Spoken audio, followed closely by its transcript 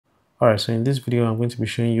Alright, so in this video I'm going to be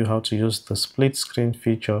showing you how to use the split screen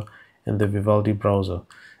feature in the Vivaldi browser.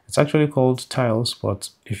 It's actually called tiles, but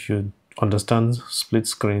if you understand split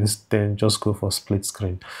screens, then just go for split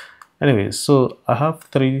screen. Anyway, so I have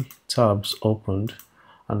 3 tabs opened,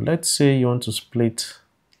 and let's say you want to split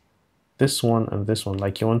this one and this one,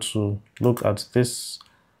 like you want to look at this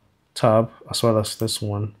tab as well as this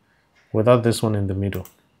one without this one in the middle.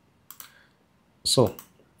 So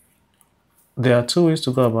there are 2 ways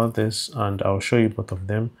to go about this, and I'll show you both of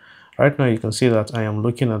them. Right now you can see that I am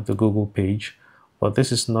looking at the Google page, but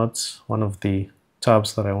this is not one of the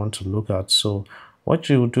tabs that I want to look at. So what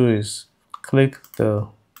you will do is click the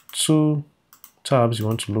 2 tabs you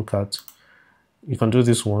want to look at. You can do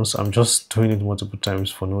this once. I'm just doing it multiple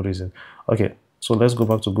times for no reason. Okay, so let's go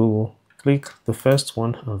back to Google. Click the first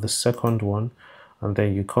one and the second one, and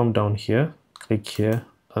then you come down here, click here,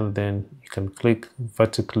 and then you can click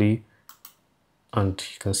vertically, and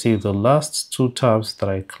you can see the last 2 tabs that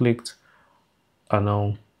I clicked are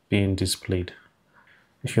now being displayed.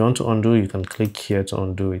 If you want to undo, you can click here to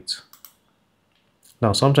undo it.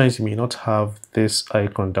 Now sometimes you may not have this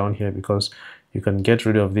icon down here because you can get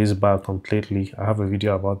rid of this bar completely. I have a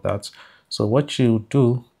video about that. So what you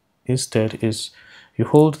do instead is you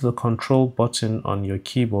hold the control button on your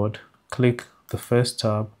keyboard, click the first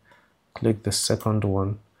tab, click the second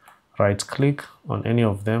one, right click on any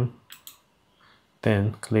of them,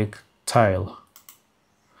 then click tile,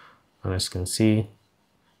 and as you can see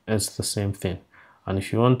it's the same thing. And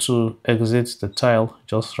if you want to exit the tile,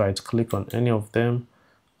 just right click on any of them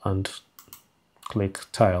and click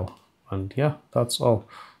tile, and yeah, that's all.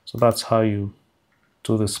 So that's how you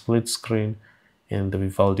do the split screen in the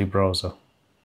Vivaldi browser.